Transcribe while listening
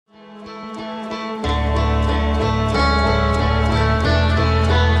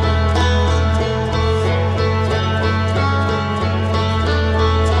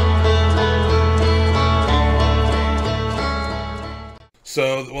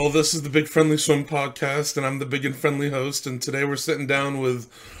Well, this is the Big Friendly Swim podcast, and I'm the big and friendly host. And today we're sitting down with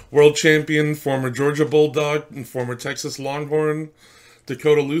world champion, former Georgia Bulldog, and former Texas Longhorn,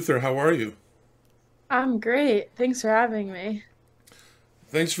 Dakota Luther. How are you? I'm great. Thanks for having me.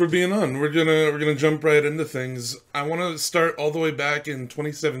 Thanks for being on. We're gonna jump right into things. I want to start all the way back in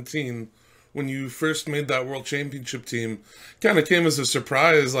 2017 when you first made that world championship team. Kind of came as a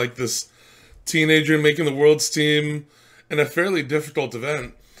surprise, like this teenager making the world's team in a fairly difficult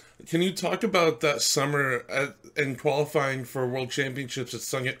event. Can you talk about that summer and qualifying for world championships at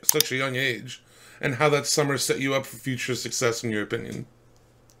such a young age, and how that summer set you up for future success, in your opinion?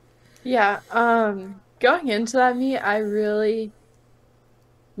 Yeah, going into that meet, I really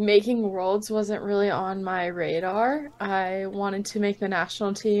making worlds wasn't really on my radar. I wanted to make the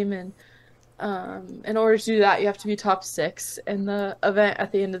national team, and in order to do that, you have to be top six in the event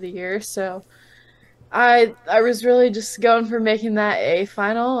at the end of the year. So I was really just going for making that A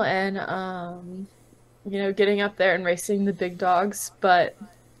final and getting up there and racing the big dogs. But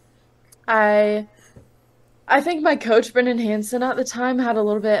I I think my coach, Brendan Hansen, at the time had a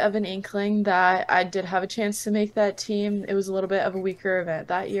little bit of an inkling that I did have a chance to make that team. It was a little bit of a weaker event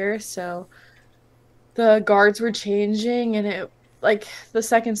that year, so the guards were changing, and it like the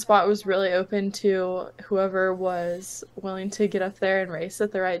second spot was really open to whoever was willing to get up there and race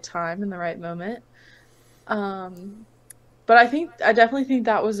at the right time and the right moment. Um, but I definitely think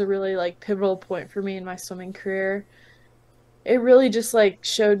that was a really like pivotal point for me in my swimming career. It really just like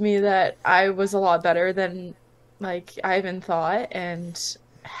showed me that I was a lot better than like I even thought, and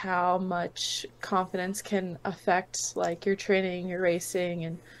how much confidence can affect like your training, your racing,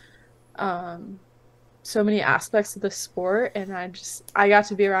 and um so many aspects of the sport. And I got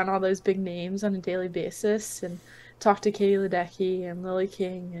to be around all those big names on a daily basis and talk to Katie Ledecky and Lily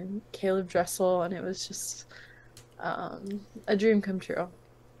King and Caleb Dressel, and it was just a dream come true.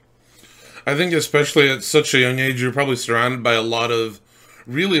 I think, especially at such a young age, you're probably surrounded by a lot of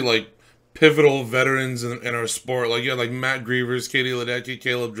really like pivotal veterans in our sport. Like, yeah, like Matt Grievers, Katie Ledecky,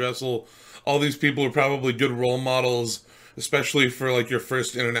 Caleb Dressel. All these people are probably good role models, especially for like your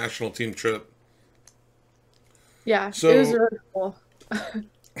first international team trip. Yeah, it was So, really cool.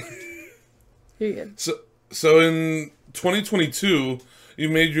 You're good. so, so in 2022, you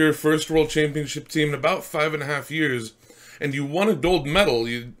made your first world championship team in about 5.5 years, and you won a gold medal.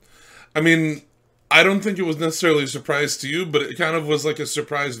 I mean, I don't think it was necessarily a surprise to you, but it kind of was like a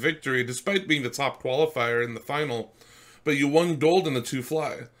surprise victory, despite being the top qualifier in the final. But you won gold in the two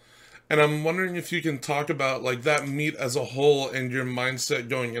fly. And I'm wondering if you can talk about like that meet as a whole and your mindset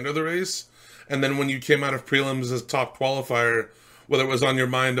going into the race. And then when you came out of prelims as top qualifier, whether it was on your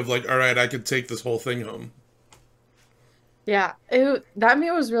mind of like, all right, I could take this whole thing home. Yeah, that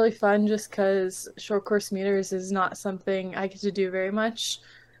meet was really fun just because short course meters is not something I get to do very much.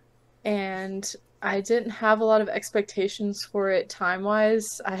 And I didn't have a lot of expectations for it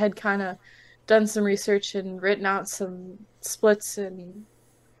time-wise. I had kind of done some research and written out some splits and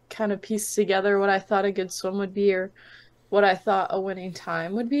kind of pieced together what I thought a good swim would be or what I thought a winning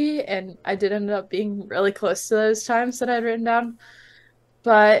time would be. And I did end up being really close to those times that I'd written down.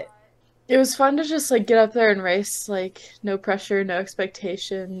 But it was fun to just like get up there and race, like no pressure, no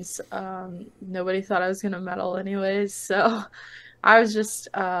expectations. Nobody thought I was gonna medal anyways, so I was just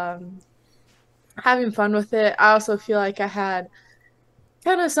having fun with it. I also feel like I had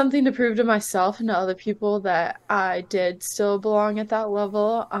kind of something to prove to myself and to other people that I did still belong at that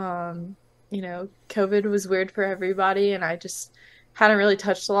level. COVID was weird for everybody, and I just hadn't really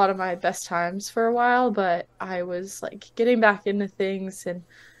touched a lot of my best times for a while, but I was like getting back into things and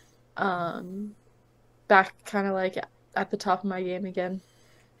um back kind of like at the top of my game again.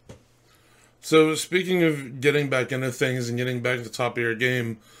 So, speaking of getting back into things and getting back to the top of your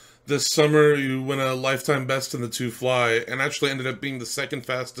game, this summer you win a lifetime best in the two fly, and actually ended up being the second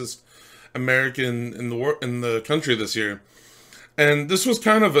fastest American in the country this year. And this was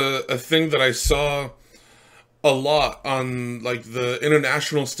kind of a thing that I saw a lot on like the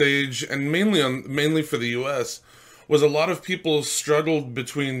international stage, and mainly for the U.S. was a lot of people struggled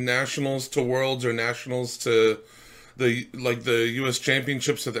between nationals to worlds or nationals to the U.S.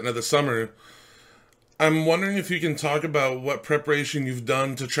 championships at the end of the summer. I'm wondering if you can talk about what preparation you've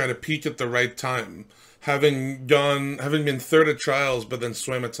done to try to peak at the right time. Having been third at trials, but then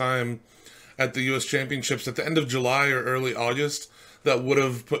swam a time at the U.S. Championships at the end of July or early August that would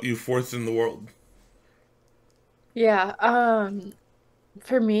have put you fourth in the world. Yeah,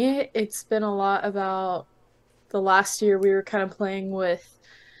 for me, it's been a lot about the last year we were kind of playing with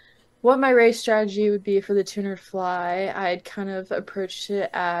what my race strategy would be for the tuner fly. I'd kind of approached it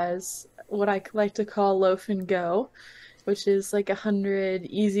as what I like to call loaf and go. which is like 100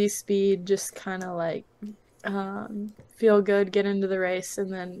 easy speed, just kind of like feel good, get into the race,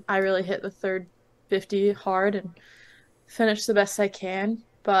 and then I really hit the third 50 hard and finish the best I can.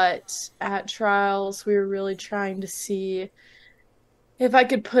 But at trials, we were really trying to see if I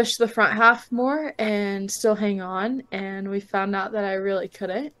could push the front half more and still hang on. And we found out that I really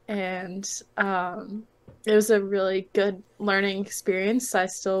couldn't. And it was a really good learning experience. I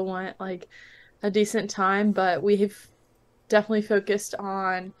still want like a decent time, but we've definitely focused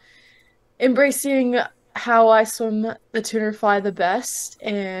on embracing how I swim the tuner fly the best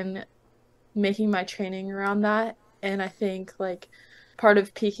and making my training around that. And I think like part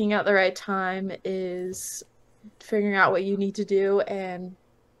of peaking at the right time is figuring out what you need to do. And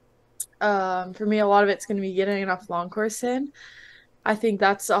for me, a lot of it's going to be getting enough long course in. I think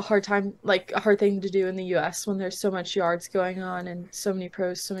that's a hard time, like a hard thing to do in the US when there's so much yards going on and so many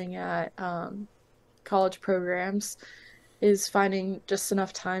pros swimming at college programs, is finding just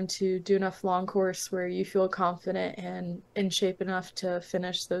enough time to do enough long course where you feel confident and in shape enough to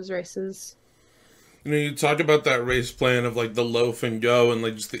finish those races. You know, you talk about that race plan of like the loaf and go and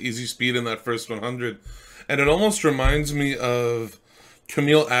like just the easy speed in that first 100. And it almost reminds me of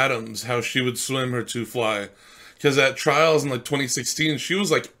Camille Adams, how she would swim her two fly. Because at trials in like 2016, she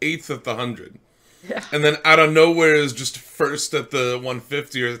was like eighth at the 100. Yeah. And then out of nowhere is just first at the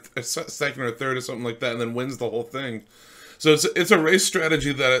 150 or second or third or something like that, and then wins the whole thing. So it's a race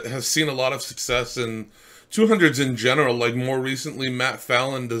strategy that has seen a lot of success in 200s in general. Like more recently, Matt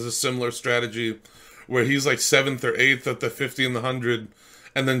Fallon does a similar strategy where he's like seventh or eighth at the 50 and the 100,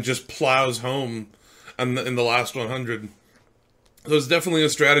 and then just plows home in the last 100. So it's definitely a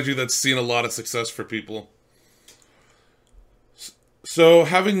strategy that's seen a lot of success for people. So,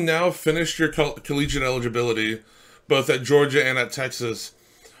 having now finished your collegiate eligibility, both at Georgia and at Texas,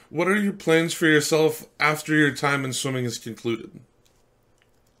 what are your plans for yourself after your time in swimming is concluded?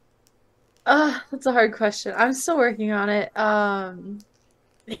 That's a hard question. I'm still working on it.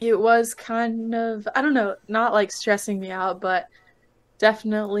 It was kind of, I don't know, not like stressing me out, but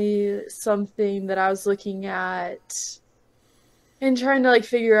definitely something that I was looking at and trying to like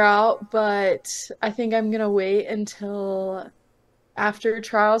figure out, but I think I'm gonna wait until after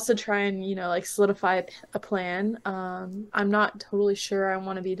trials to try and, like solidify a plan. I'm not totally sure I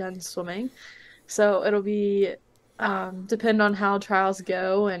want to be done swimming. So it'll be depend on how trials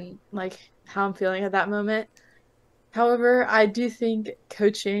go and like how I'm feeling at that moment. However, I do think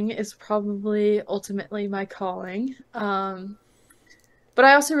coaching is probably ultimately my calling. But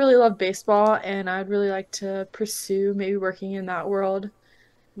I also really love baseball and I'd really like to pursue maybe working in that world.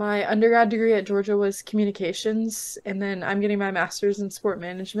 My undergrad degree at Georgia was communications, and then I'm getting my master's in sport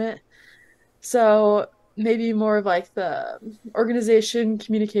management. So maybe more of like the organization,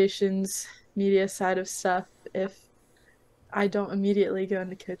 communications, media side of stuff if I don't immediately go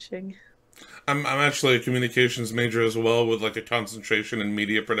into coaching. I'm actually a communications major as well, with like a concentration in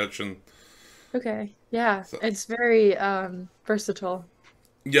media production. Okay. Yeah, So, it's very versatile.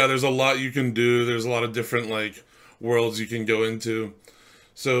 yeah, there's a lot you can do. There's a lot of different like worlds you can go into.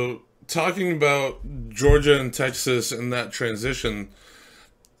 So, talking about Georgia and Texas and that transition,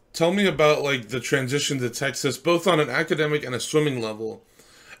 tell me about like the transition to Texas, both on an academic and a swimming level,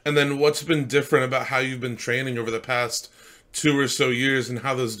 and then what's been different about how you've been training over the past 2 or so years, and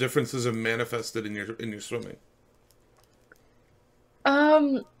how those differences have manifested in your swimming.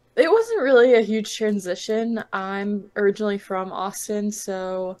 Um, it wasn't really a huge transition. I'm originally from Austin,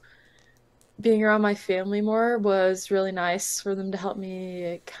 so being around my family more was really nice for them to help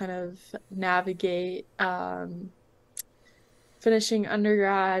me kind of navigate finishing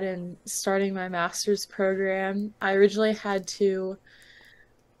undergrad and starting my master's program. I originally had to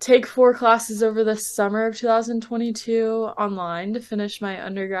take 4 classes over the summer of 2022 online to finish my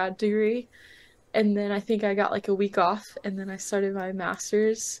undergrad degree. And then I think I got like a week off and then I started my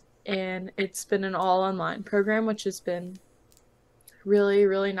master's, and it's been an all online program, which has been really,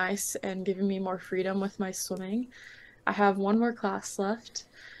 really nice and giving me more freedom with my swimming. I have one more class left,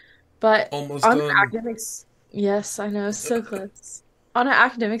 but Almost on an done. academics, yes, I know, so close. On an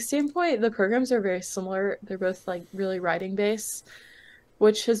academic standpoint, the programs are very similar. They're both like really writing based,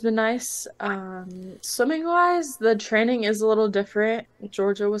 which has been nice. Swimming wise, the training is a little different.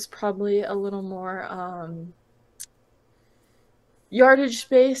 Georgia was probably a little more yardage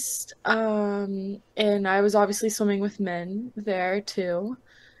based. And I was obviously swimming with men there too.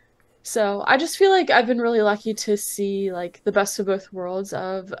 So I just feel like I've been really lucky to see like the best of both worlds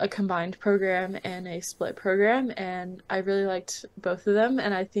of a combined program and a split program, and I really liked both of them,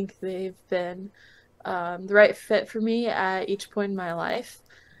 and I think they've been the right fit for me at each point in my life.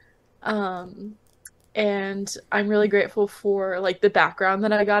 Um, and I'm really grateful for like the background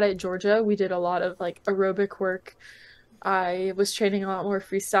that I got at Georgia. We did a lot of like aerobic work. I was training a lot more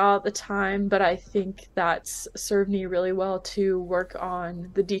freestyle at the time, but I think that's served me really well to work on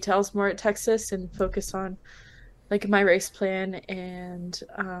the details more at Texas and focus on like my race plan and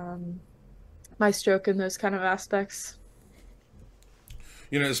my stroke and those kind of aspects.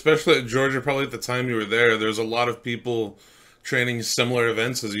 Especially at Georgia, probably at the time you were there's a lot of people training similar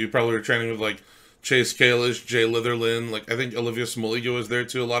events as you. Probably were training with like Chase Kalish, Jay Litherland, like I think Olivia Smoliga was there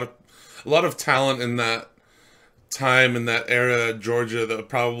too. A lot of talent in that time in that era at Georgia that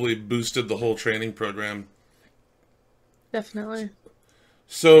probably boosted the whole training program. Definitely.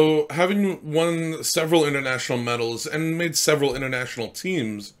 So, having won several international medals and made several international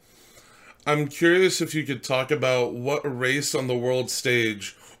teams, I'm curious if you could talk about what race on the world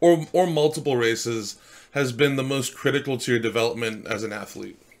stage, or multiple races, has been the most critical to your development as an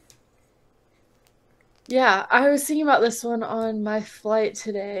athlete. Yeah, I was thinking about this one on my flight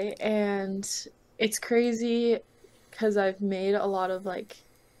today, and it's crazy because I've made a lot of like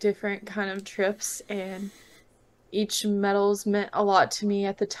different kind of trips, and each medals meant a lot to me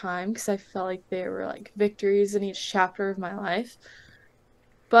at the time because I felt like they were like victories in each chapter of my life.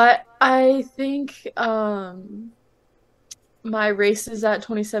 But I think my races at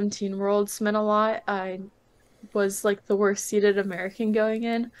 2017 Worlds meant a lot. I was like the worst seeded American going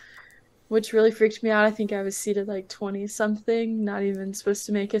in, which really freaked me out. I think I was seeded like 20 something, not even supposed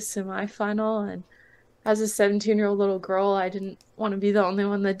to make a semifinal. And as a 17-year-old little girl, I didn't want to be the only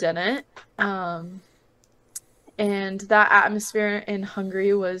one that didn't. Um, and that atmosphere in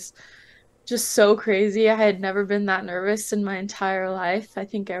Hungary was just so crazy. I had never been that nervous in my entire life. I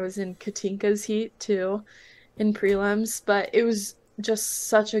think I was in Katinka's heat too in prelims, but it was just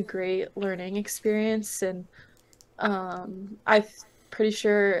such a great learning experience. And I'm pretty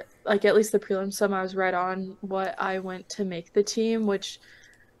sure, like at least the prelim sum, I was right on what I went to make the team, which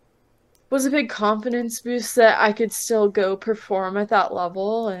was a big confidence boost that I could still go perform at that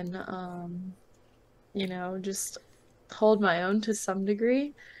level and just hold my own to some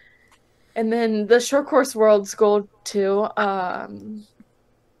degree. And then the short course world's gold too. And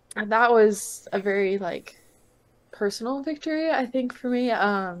that was a very like personal victory, I think, for me.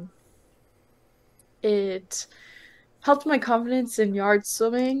 It helped my confidence in yard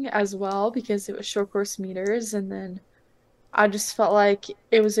swimming as well because it was short course meters, and then I just felt like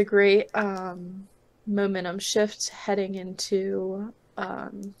it was a great momentum shift heading into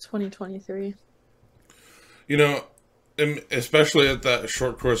 2023. You know, especially at that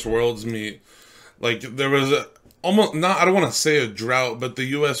short course worlds meet, like there was almost not. I don't want to say a drought, but the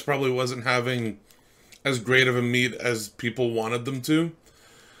U.S. probably wasn't having as great of a meet as people wanted them to.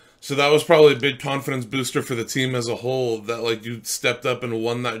 So that was probably a big confidence booster for the team as a whole that like you stepped up and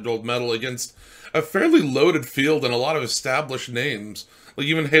won that gold medal against a fairly loaded field and a lot of established names. Like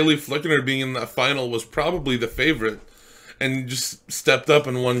even Haley Flickinger being in that final was probably the favorite and just stepped up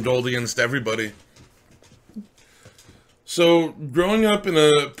and won gold against everybody. So growing up in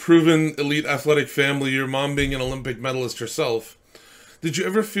a proven elite athletic family, your mom being an Olympic medalist herself, did you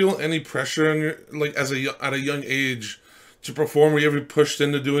ever feel any pressure on your like at a young age to perform? Were you ever pushed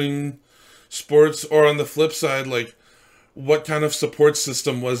into doing sports? Or on the flip side, like what kind of support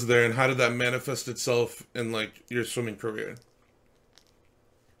system was there and how did that manifest itself in like your swimming career?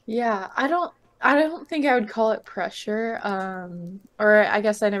 Yeah, I don't think I would call it pressure. Or I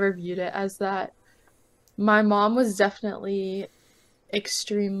guess I never viewed it as that. My mom was definitely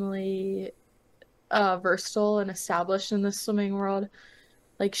extremely versatile and established in the swimming world.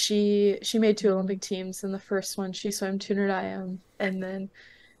 Like she made two Olympic teams, and the first one she swam 200 IM, and then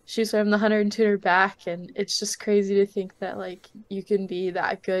she swam the 100 and 200 back, and it's just crazy to think that like you can be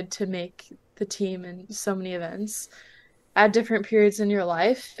that good to make the team in so many events at different periods in your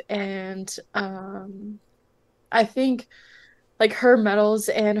life. And I think like her medals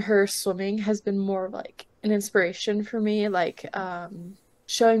and her swimming has been more of like an inspiration for me, like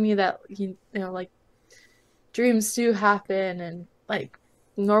showing me that like dreams do happen and like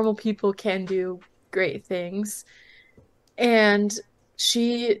normal people can do great things. And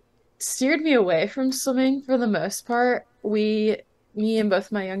she steered me away from swimming for the most part. Me and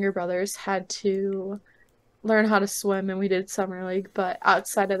both my younger brothers had to learn how to swim and we did summer league, but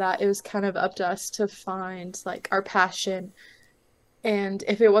outside of that, it was kind of up to us to find like our passion. And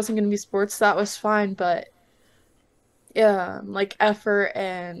if it wasn't going to be sports, that was fine, but like effort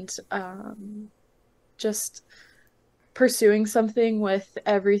and just pursuing something with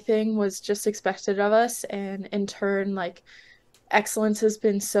everything was just expected of us. And in turn, like excellence has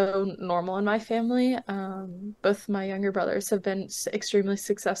been so normal in my family. Both my younger brothers have been extremely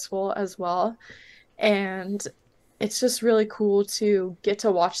successful as well. And it's just really cool to get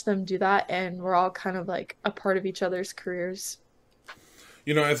to watch them do that, and we're all kind of like a part of each other's careers.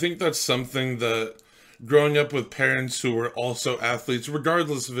 I think that's something that growing up with parents who were also athletes,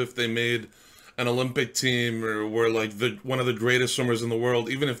 regardless of if they made an Olympic team or were like one of the greatest swimmers in the world,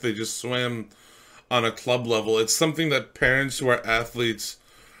 even if they just swam on a club level, it's something that parents who are athletes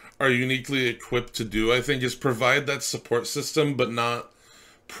are uniquely equipped to do, I think, is provide that support system, but not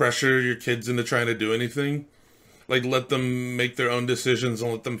pressure your kids into trying to do anything. Like, let them make their own decisions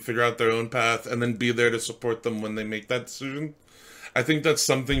and let them figure out their own path and then be there to support them when they make that decision. I think that's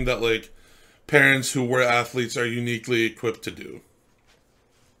something that, like, parents who were athletes are uniquely equipped to do.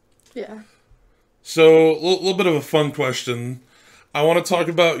 Yeah. So, a little bit of a fun question. I want to talk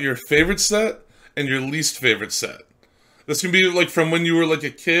about your favorite set and your least favorite set. This can be like from when you were like a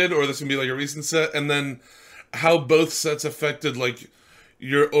kid, or this can be like a recent set, and then how both sets affected like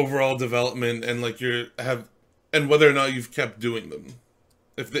your overall development and like and whether or not you've kept doing them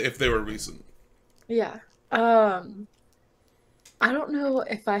if they were recent. Yeah. I don't know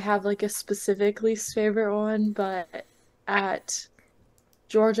if I have like a specific least favorite one, but at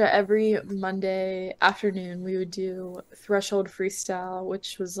Georgia, every Monday afternoon, we would do threshold freestyle,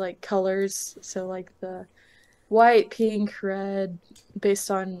 which was like colors. So, like the white, pink, red, based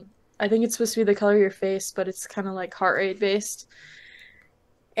on, I think it's supposed to be the color of your face, but it's kind of like heart rate based.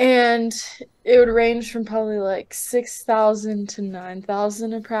 And it would range from probably like 6,000 to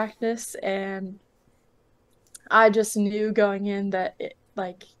 9,000 in practice. And I just knew going in that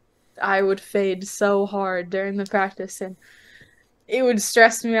like I would fade so hard during the practice, and it would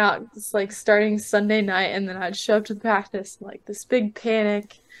stress me out. It's like starting Sunday night, and then I'd show up to the practice like this big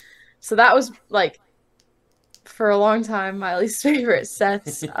panic. So that was like for a long time my least favorite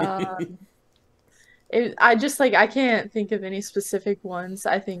sets. I just like I can't think of any specific ones.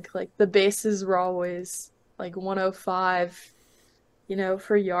 I think like the bases were always like 105,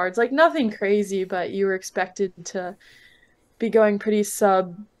 for yards. Like nothing crazy, but you were expected to be going pretty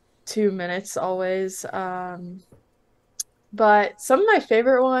sub 2 minutes always. But some of my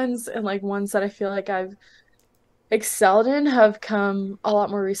favorite ones and like ones that I feel like I've excelled in have come a lot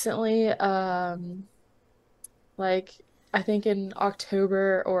more recently. Like I think in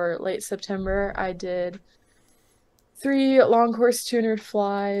October or late September, I did three long course 200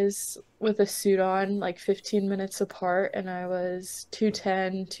 flies with a suit on, like 15 minutes apart, and I was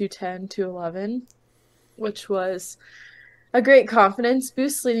 210, 210, 211, which was a great confidence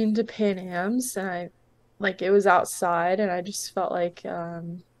boost leading to Pan Am's. And I like it was outside, and I just felt like a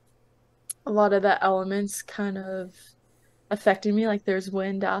lot of the elements kind of affected me. Like there's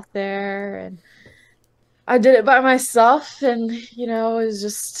wind out there, and I did it by myself, and it was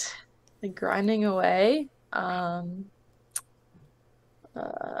just like grinding away.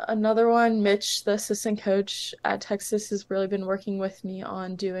 Another one, Mitch, the assistant coach at Texas, has really been working with me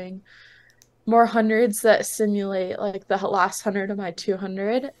on doing more hundreds that simulate like the last 100 of my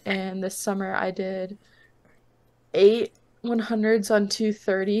 200. And this summer I did 8 100s on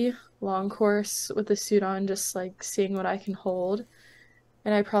 230 long course with the suit on, just like seeing what I can hold.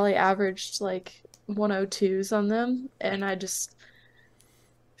 And I probably averaged like 102s on them. And I just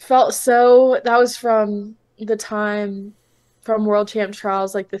felt so, that was from the time from World Champ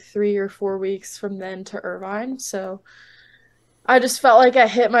Trials, like the 3 or 4 weeks from then to Irvine. So I just felt like I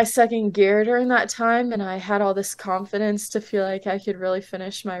hit my second gear during that time, and I had all this confidence to feel like I could really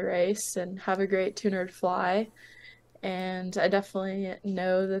finish my race and have a great 200 fly. And I definitely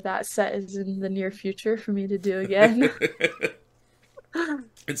know that that set is in the near future for me to do again.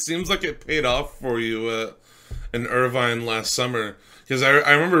 It seems like it paid off for you in Irvine last summer. Because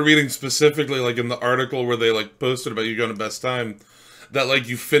I remember reading specifically, like in the article where they like posted about you going to best time, that like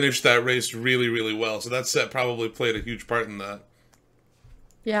you finished that race really, really well. So that set probably played a huge part in that.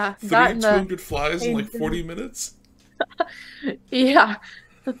 Yeah, Three that and the 200 flies in like 40 minutes? yeah,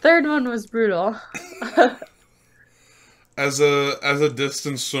 the third one was brutal. As a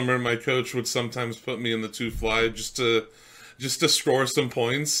distance swimmer, my coach would sometimes put me in the two fly just to score some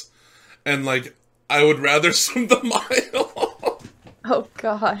points. And like I would rather swim the mile. Oh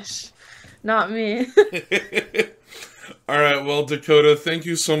gosh, not me. All right, well, Dakota, thank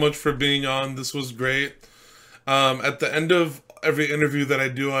you so much for being on. This was great. At the end of every interview that I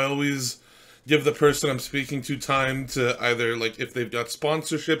do, I always give the person I'm speaking to time to either, like, if they've got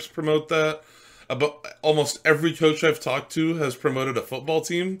sponsorships, promote that. About almost every coach I've talked to has promoted a football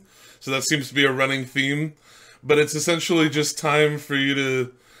team, so that seems to be a running theme. But it's essentially just time for you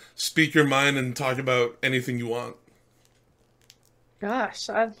to speak your mind and talk about anything you want. Gosh,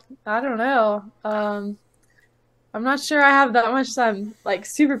 I don't know. I'm not sure I have that much that I'm like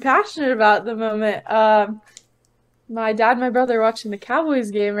super passionate about at the moment. My dad and my brother are watching the Cowboys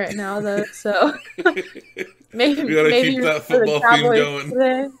game right now though, so We maybe gotta maybe keep root that for the football theme Cowboys going.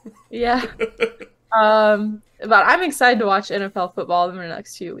 today. Yeah. But I'm excited to watch NFL football in the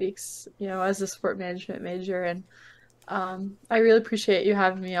next few weeks, as a sport management major, and I really appreciate you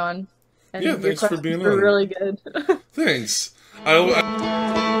having me on, Yeah, and your thanks for questions being were on. really good. Thanks.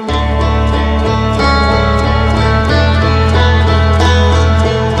 I